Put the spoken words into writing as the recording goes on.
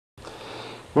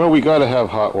Well, we gotta have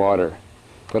hot water,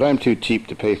 but I'm too cheap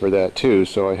to pay for that too,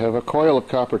 so I have a coil of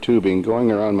copper tubing going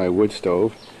around my wood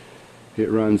stove. It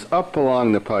runs up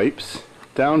along the pipes,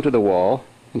 down to the wall,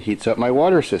 and heats up my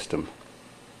water system.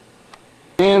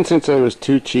 And since I was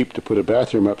too cheap to put a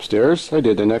bathroom upstairs, I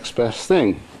did the next best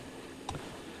thing.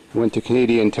 I went to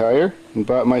Canadian Tire and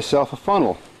bought myself a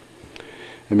funnel.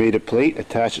 I made a plate,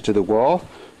 attached it to the wall,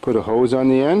 put a hose on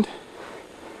the end,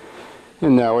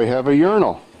 and now I have a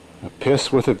urinal. A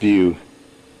piss with a view.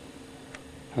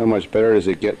 How much better does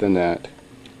it get than that?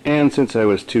 And since I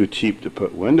was too cheap to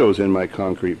put windows in my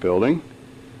concrete building,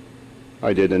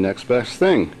 I did the next best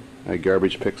thing. I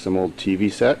garbage picked some old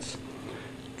TV sets,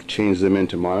 changed them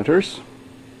into monitors,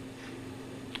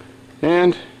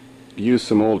 and used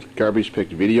some old garbage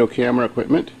picked video camera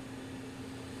equipment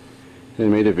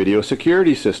and made a video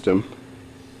security system.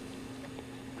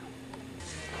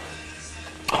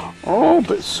 Oh,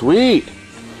 but sweet!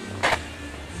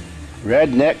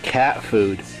 Redneck cat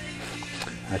food.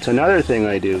 That's another thing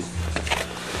I do.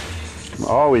 I'm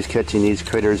always catching these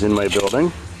critters in my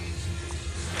building.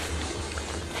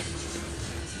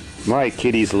 My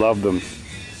kitties love them.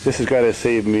 This has got to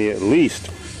save me at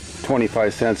least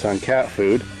 25 cents on cat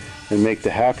food and make the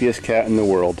happiest cat in the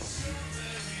world.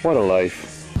 What a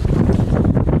life.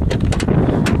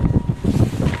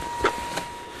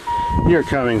 You're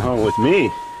coming home with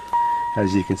me.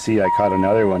 As you can see, I caught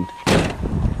another one.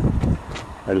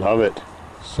 I love it.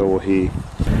 So will he.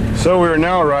 So we're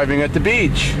now arriving at the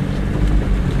beach.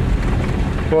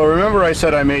 Well, remember I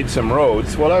said I made some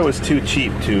roads? Well, I was too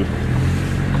cheap to,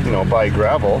 buy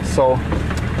gravel, so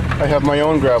I have my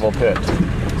own gravel pit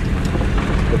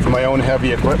with my own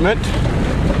heavy equipment.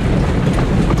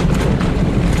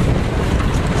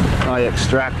 I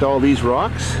extract all these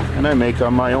rocks and I make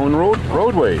on my own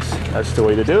roadways. That's the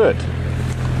way to do it.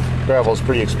 Gravel's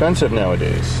pretty expensive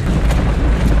nowadays.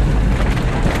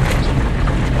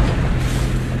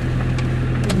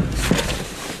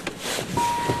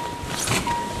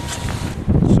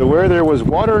 So where there was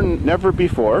water never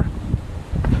before,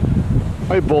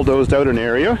 I bulldozed out an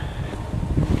area.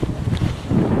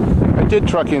 I did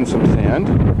truck in some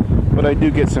sand, but I do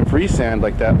get some free sand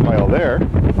like that pile there.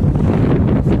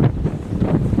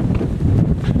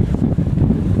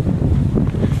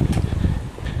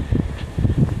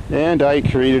 And I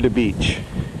created a beach.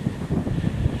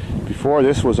 Before,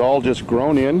 this was all just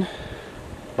grown in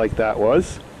like that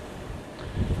was.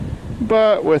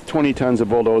 But with 20 tons of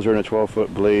bulldozer and a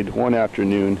 12-foot blade, one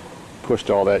afternoon pushed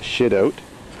all that shit out.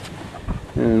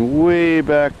 And way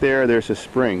back there, there's a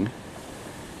spring.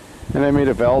 And I made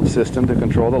a valve system to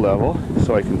control the level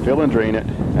so I can fill and drain it,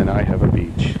 and I have a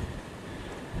beach.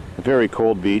 A very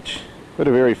cold beach, but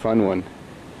a very fun one.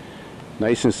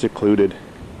 Nice and secluded.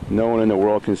 No one in the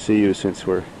world can see you since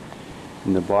we're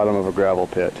in the bottom of a gravel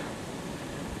pit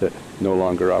that no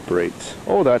longer operates.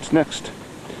 Oh, that's next.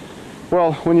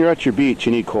 Well, when you're at your beach,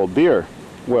 you need cold beer.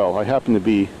 Well, I happen to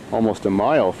be almost a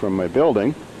mile from my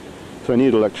building, so I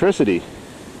need electricity.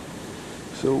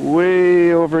 So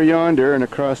way over yonder and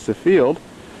across the field,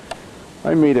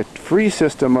 I made a free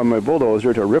system on my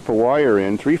bulldozer to rip a wire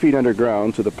in 3 feet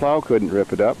underground so the plow couldn't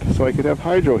rip it up, so I could have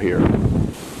hydro here.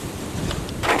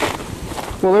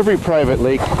 Well, every private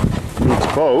lake needs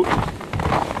a boat,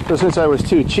 so since I was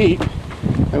too cheap,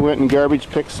 I went and garbage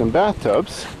picked some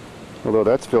bathtubs, although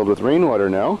that's filled with rainwater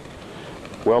now.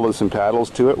 Welded some paddles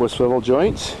to it with swivel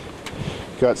joints.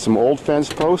 Got some old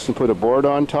fence posts and put a board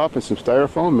on top and some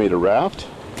styrofoam, made a raft.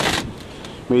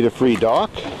 Made a free dock.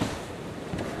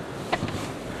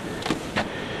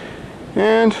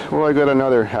 And, well, I got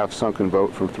another half-sunken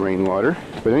boat from rainwater.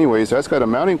 But anyways, that's got a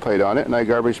mounting plate on it, and I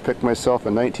garbage picked myself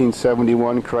a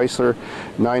 1971 Chrysler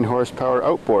 9-horsepower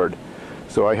outboard.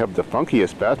 So I have the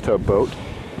funkiest bathtub boat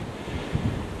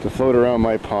to float around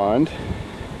my pond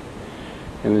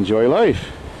and enjoy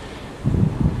life.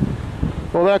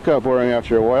 Well, that got boring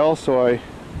after a while, so I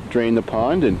drained the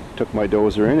pond and took my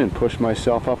dozer in and pushed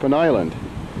myself up an island.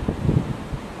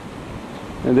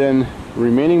 And then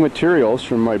remaining materials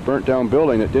from my burnt down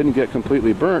building that didn't get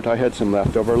completely burnt, I had some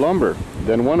leftover lumber.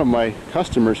 Then one of my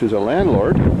customers, who's a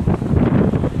landlord,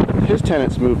 his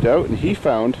tenants moved out and he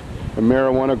found a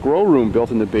marijuana grow room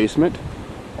built in the basement,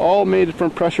 all made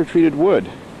from pressure treated wood.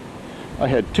 I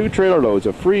had 2 trailer loads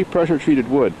of free pressure treated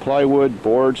wood, plywood,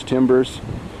 boards, timbers,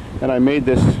 and I made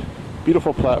this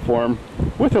beautiful platform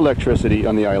with electricity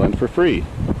on the island for free.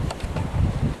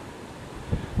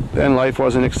 Then life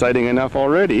wasn't exciting enough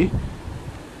already.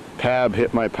 Pab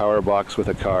hit my power box with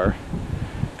a car.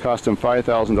 Cost him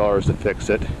 $5,000 to fix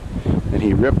it, and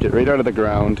he ripped it right out of the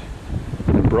ground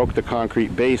and broke the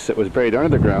concrete base that was buried under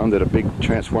the ground that a big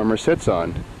transformer sits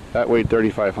on. That weighed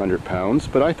 3,500 pounds,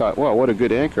 but I thought, well, what a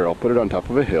good anchor. I'll put it on top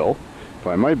of a hill,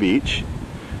 find my beach,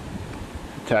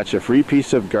 attach a free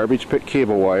piece of garbage pit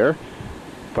cable wire,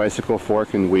 bicycle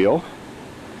fork and wheel,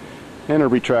 and a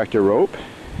retractor rope,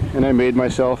 and I made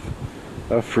myself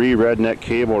a free redneck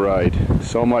cable ride.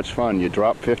 So much fun. You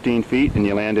drop 15 feet and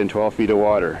you land in 12 feet of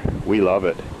water. We love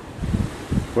it.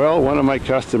 Well, one of my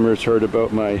customers heard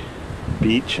about my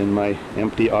beach and my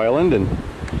empty island, and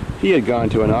he had gone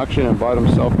to an auction and bought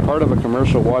himself part of a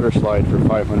commercial water slide for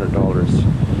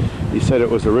 $500. He said it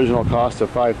was the original cost of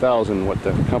 $5,000 what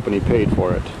the company paid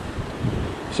for it.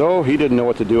 So he didn't know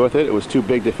what to do with it. It was too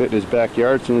big to fit in his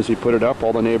backyard. As soon as he put it up,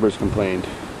 all the neighbors complained.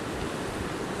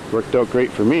 Worked out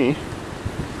great for me.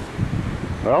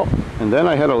 Well, and then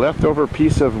I had a leftover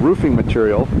piece of roofing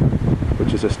material,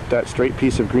 which is that straight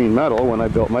piece of green metal, when I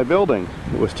built my building.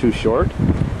 It was too short,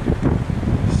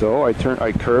 so I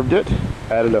curved it,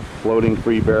 added a floating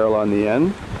free barrel on the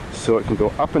end, so it can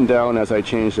go up and down as I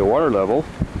change the water level,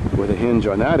 with a hinge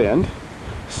on that end,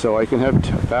 so I can have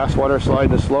a fast water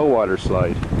slide and a slow water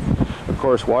slide. Of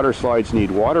course, water slides need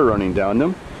water running down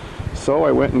them, so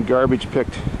I went and garbage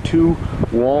picked 2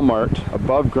 Walmart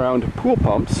above ground pool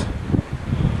pumps,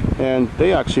 and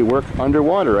they actually work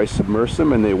underwater. I submerge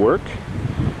them and they work,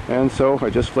 and so I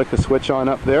just flick a switch on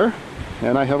up there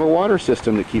and I have a water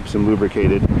system that keeps them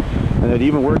lubricated, and it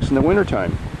even works in the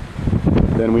wintertime.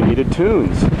 Then we needed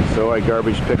tunes, so I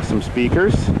garbage picked some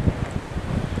speakers,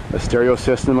 a stereo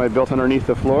system I built underneath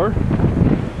the floor,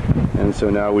 and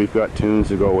so now we've got tunes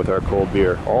to go with our cold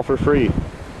beer, all for free.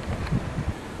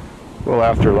 Well,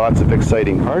 after lots of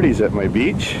exciting parties at my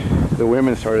beach, the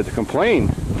women started to complain.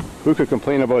 Who could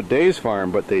complain about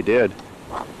Davidsfarm, but they did.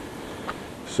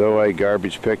 So I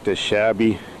garbage picked a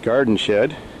shabby garden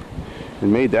shed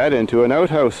and made that into an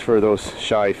outhouse for those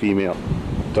shy females.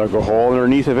 Dug a hole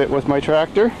underneath of it with my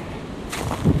tractor,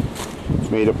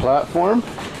 made a platform,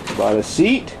 bought a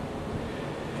seat,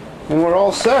 and we're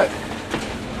all set.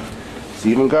 It's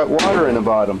even got water in the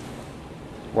bottom.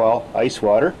 Well, ice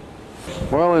water.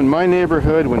 Well, in my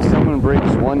neighborhood, when someone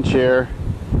breaks one chair,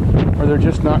 or they're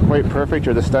just not quite perfect,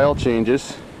 or the style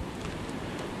changes,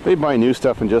 they buy new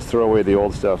stuff and just throw away the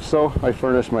old stuff. So I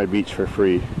furnished my beach for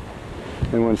free.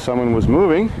 And when someone was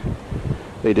moving,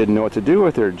 they didn't know what to do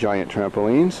with their giant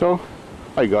trampoline, so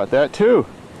I got that too.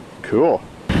 Cool.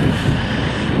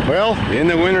 Well, in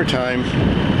the wintertime,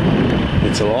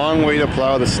 it's a long way to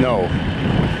plow the snow.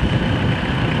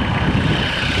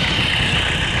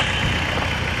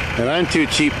 And I'm too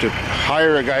cheap to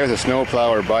hire a guy with a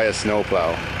snowplow or buy a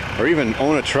snowplow, or even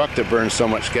own a truck that burns so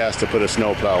much gas to put a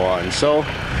snowplow on. So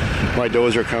my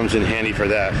dozer comes in handy for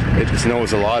that. It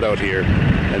snows a lot out here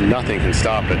and nothing can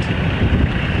stop it.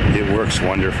 It works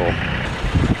wonderful.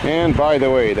 And by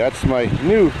the way, that's my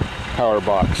new power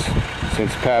box,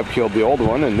 since Pab killed the old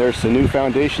one, and there's the new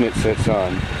foundation it sits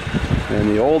on. And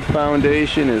the old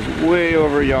foundation is way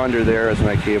over yonder there as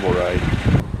my cable ride.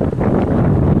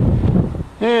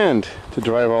 And to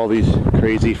drive all these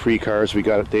crazy free cars we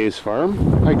got at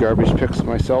Davidsfarm, I garbage picked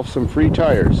myself some free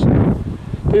tires.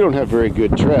 They don't have very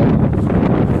good tread,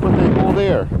 but they hold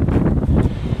air.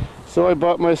 So I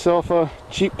bought myself a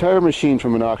cheap tire machine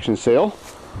from an auction sale,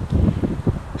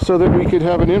 so that we could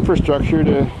have an infrastructure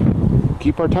to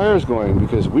keep our tires going,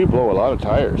 because we blow a lot of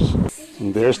tires.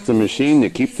 And there's the machine to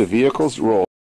keep the vehicles rolling.